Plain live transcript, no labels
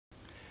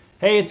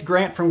Hey, it's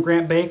Grant from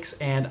Grant Bakes,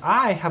 and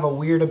I have a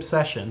weird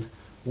obsession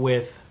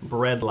with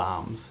bread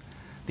lames.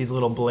 These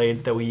little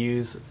blades that we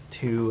use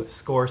to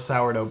score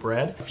sourdough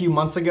bread. A few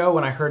months ago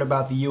when I heard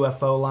about the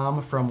UFO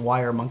Lame from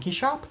Wire Monkey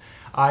Shop,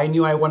 I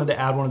knew I wanted to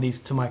add one of these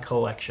to my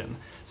collection.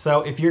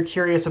 So if you're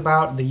curious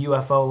about the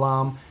UFO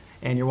Lame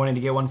and you're wanting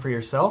to get one for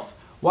yourself,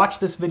 watch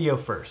this video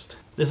first.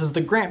 This is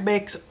the Grant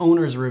Bakes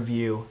owner's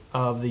review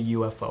of the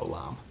UFO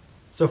Lame.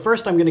 So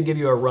first I'm going to give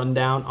you a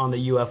rundown on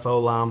the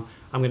UFO Lame.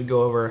 I'm going to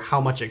go over how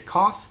much it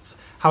costs,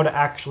 how to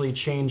actually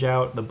change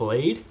out the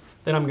blade.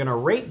 Then I'm going to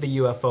rate the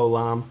UFO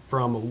Lame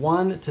from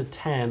 1 to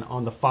 10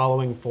 on the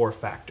following 4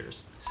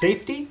 factors.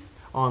 Safety,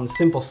 on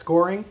simple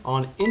scoring,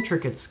 on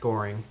intricate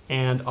scoring,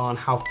 and on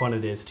how fun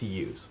it is to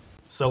use.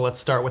 So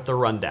let's start with the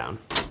rundown.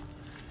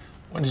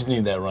 When did you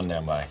need that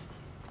rundown by?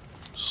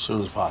 As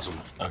soon as possible.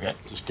 Okay.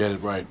 Just get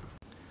it right.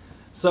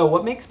 So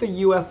what makes the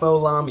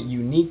UFO Lame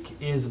unique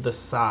is the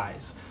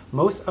size.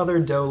 Most other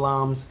dough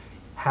lames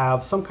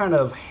have some kind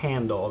of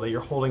handle that you're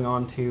holding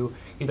on to,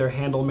 either a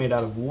handle made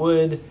out of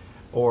wood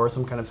or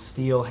some kind of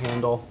steel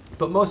handle.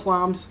 But most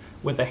lames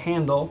with a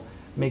handle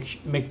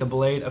make the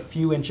blade a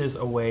few inches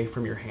away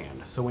from your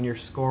hand. So when you're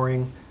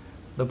scoring,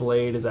 the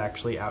blade is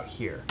actually out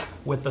here.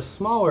 With the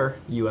smaller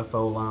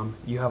UFO Lame,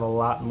 you have a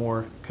lot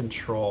more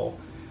control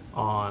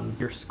on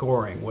your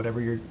scoring. Whatever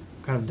your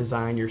kind of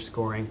design you're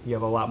scoring, you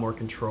have a lot more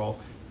control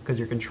because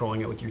you're controlling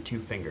it with your 2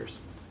 fingers.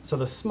 So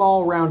the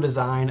small round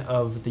design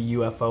of the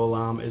UFO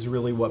Lame is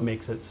really what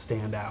makes it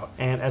stand out.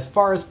 And as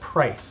far as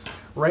price,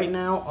 right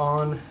now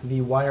on the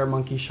Wire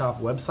Monkey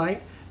Shop website,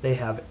 they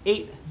have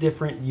 8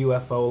 different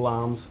UFO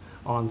Lames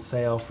on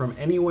sale from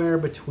anywhere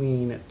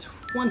between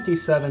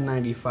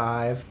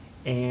 $27.95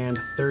 and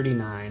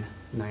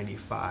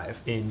 $39.95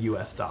 in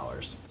US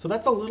dollars. So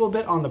that's a little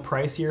bit on the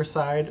pricier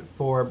side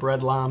for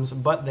bread lames,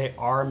 but they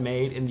are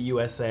made in the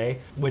USA,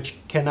 which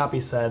cannot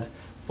be said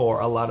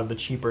for a lot of the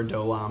cheaper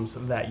dough lames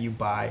that you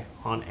buy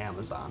on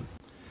Amazon.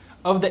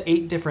 Of the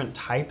 8 different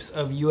types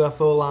of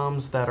UFO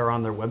Lames that are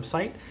on their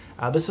website,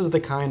 this is the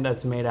kind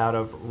that's made out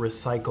of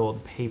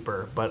recycled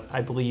paper, but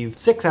I believe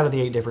 6 out of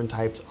the 8 different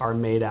types are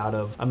made out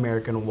of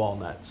American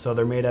walnut. So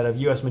they're made out of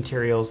US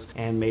materials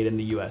and made in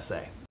the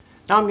USA.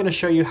 Now I'm going to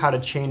show you how to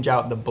change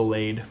out the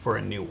blade for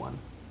a new one.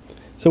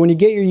 So when you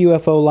get your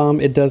UFO Lame,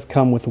 it does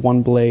come with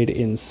one blade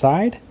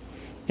inside,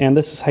 and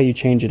this is how you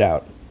change it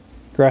out.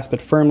 Grasp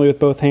it firmly with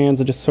both hands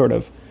and just sort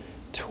of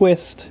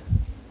twist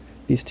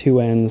these 2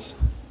 ends,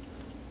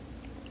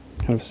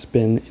 kind of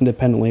spin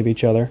independently of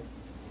each other.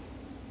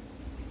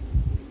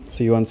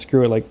 So you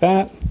unscrew it like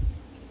that,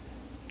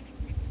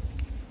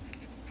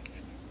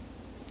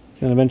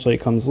 and eventually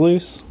it comes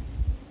loose,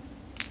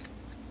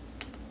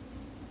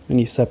 and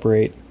you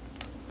separate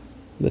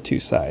the 2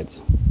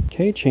 sides.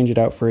 Okay, change it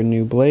out for a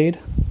new blade.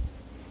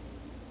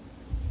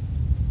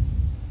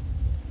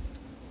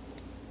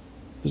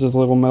 There's this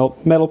little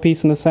metal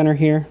piece in the center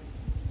here.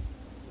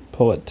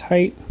 Pull it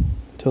tight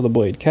until the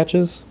blade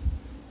catches,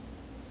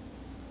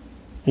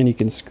 and you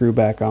can screw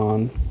back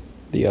on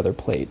the other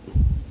plate.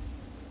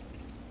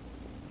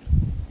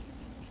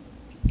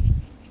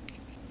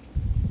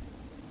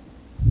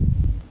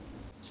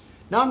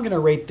 Now I'm going to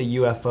rate the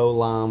UFO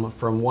Lame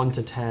from 1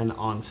 to 10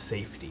 on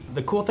safety.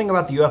 The cool thing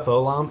about the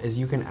UFO Lame is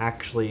you can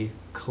actually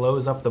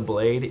close up the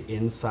blade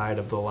inside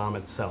of the lame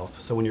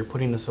itself. So when you're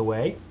putting this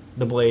away,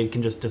 the blade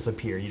can just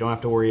disappear. You don't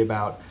have to worry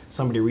about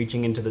somebody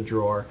reaching into the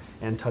drawer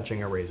and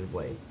touching a razor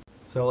blade.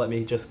 So let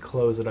me just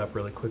close it up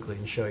really quickly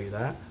and show you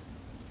that.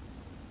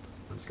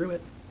 Unscrew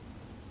it.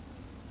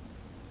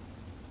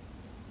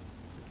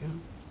 There we go.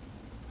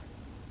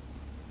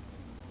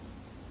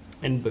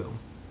 And boom.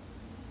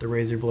 The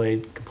razor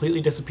blade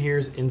completely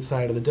disappears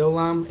inside of the dough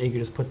lame, and you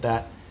can just put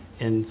that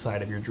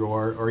inside of your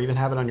drawer or even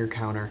have it on your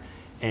counter,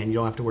 and you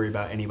don't have to worry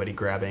about anybody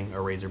grabbing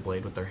a razor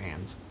blade with their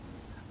hands.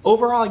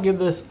 Overall, I give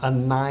this a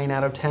 9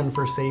 out of 10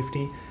 for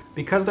safety.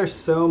 Because there's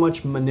so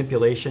much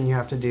manipulation you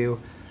have to do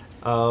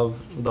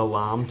of the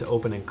lame to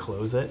open and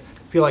close it,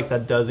 I feel like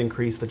that does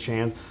increase the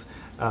chance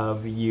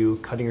of you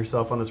cutting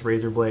yourself on this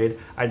razor blade.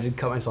 I did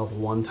cut myself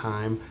 1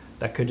 time.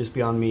 That could just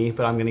be on me,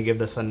 but I'm going to give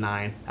this a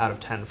 9 out of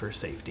 10 for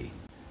safety.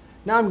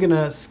 Now I'm going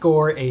to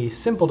score a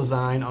simple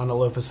design on a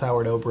loaf of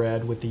sourdough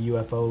bread with the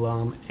UFO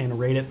Lame and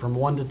rate it from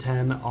 1 to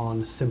 10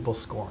 on simple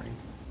scoring.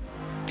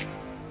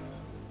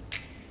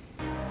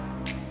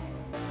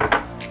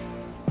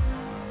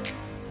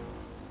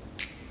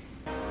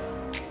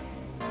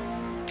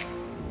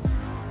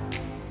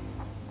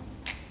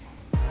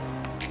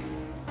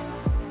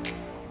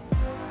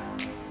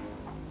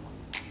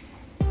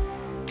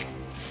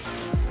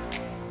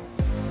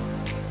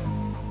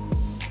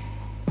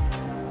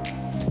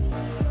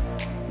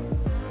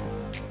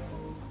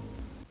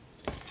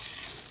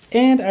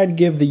 And I'd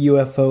give the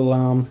UFO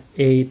Lame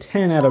a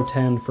 10 out of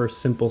 10 for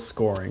simple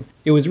scoring.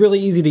 It was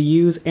really easy to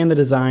use and the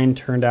design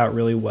turned out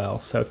really well,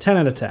 so 10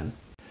 out of 10.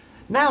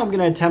 Now I'm going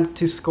to attempt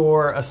to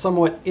score a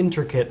somewhat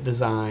intricate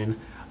design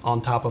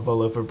on top of a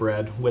loaf of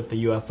bread with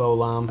the UFO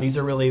Lame. These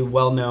are really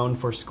well known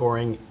for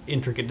scoring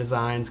intricate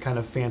designs, kind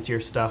of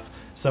fancier stuff.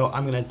 So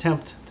I'm going to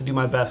attempt to do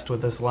my best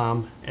with this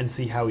lamb and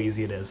see how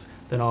easy it is.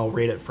 Then I'll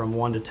rate it from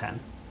 1 to 10.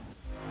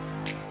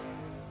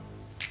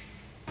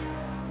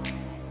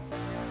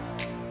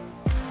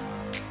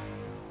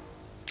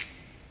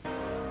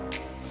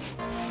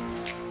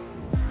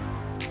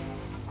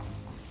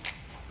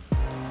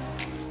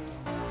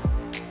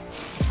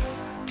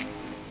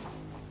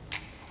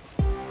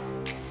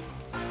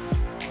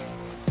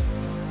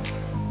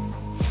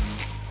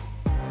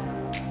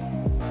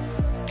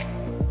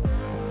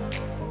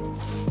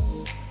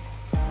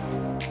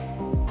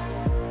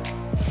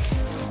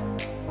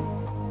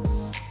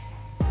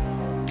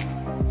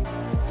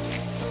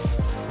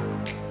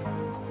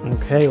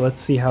 Okay,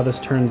 let's see how this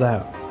turns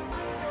out.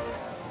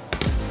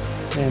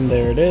 And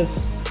there it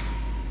is.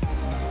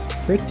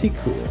 Pretty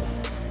cool.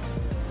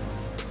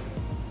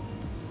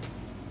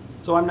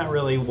 So I'm not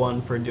really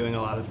one for doing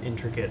a lot of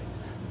intricate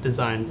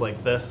designs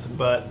like this,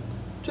 but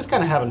just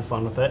kind of having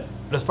fun with it.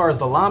 But as far as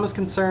the lamb is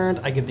concerned,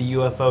 I give the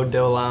UFO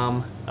dough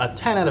lamb a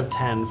 10 out of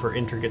 10 for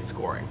intricate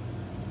scoring.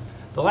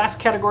 The last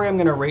category I'm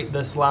going to rate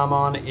this lamb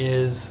on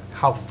is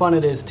how fun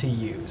it is to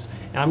use,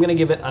 and I'm going to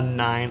give it a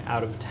 9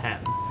 out of 10.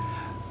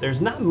 There's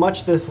not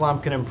much this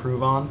lamb can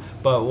improve on,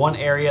 but one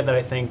area that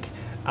I think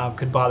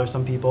could bother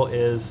some people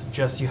is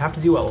just you have to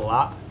do a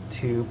lot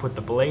to put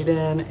the blade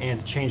in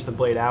and to change the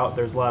blade out.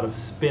 There's a lot of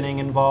spinning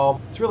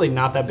involved. It's really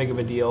not that big of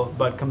a deal,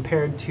 but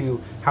compared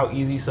to how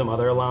easy some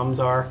other lambs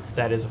are,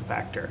 that is a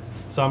factor.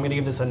 So I'm gonna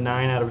give this a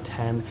 9 out of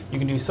 10. You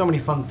can do so many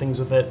fun things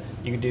with it.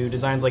 You can do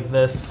designs like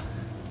this.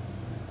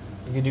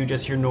 You can do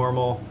just your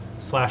normal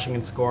slashing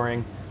and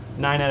scoring.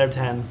 9 out of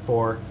 10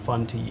 for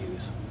fun to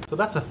use. So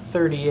that's a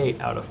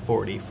 38 out of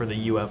 40 for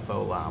the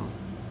UFO lamb.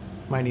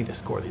 Might need to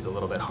score these a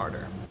little bit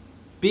harder.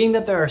 Being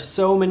that there are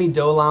so many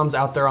dough lambs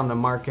out there on the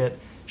market,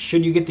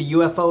 should you get the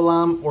UFO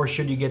lamb or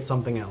should you get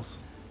something else?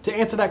 To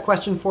answer that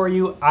question for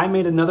you, I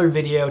made another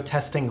video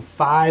testing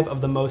 5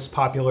 of the most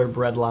popular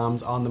bred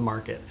lambs on the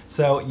market.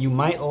 So you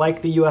might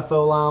like the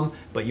UFO lamb,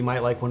 but you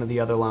might like one of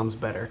the other lambs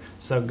better.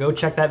 So go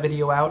check that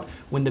video out.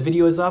 When the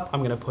video is up,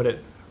 I'm gonna put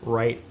it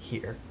right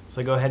here.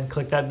 So go ahead and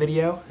click that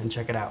video and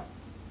check it out.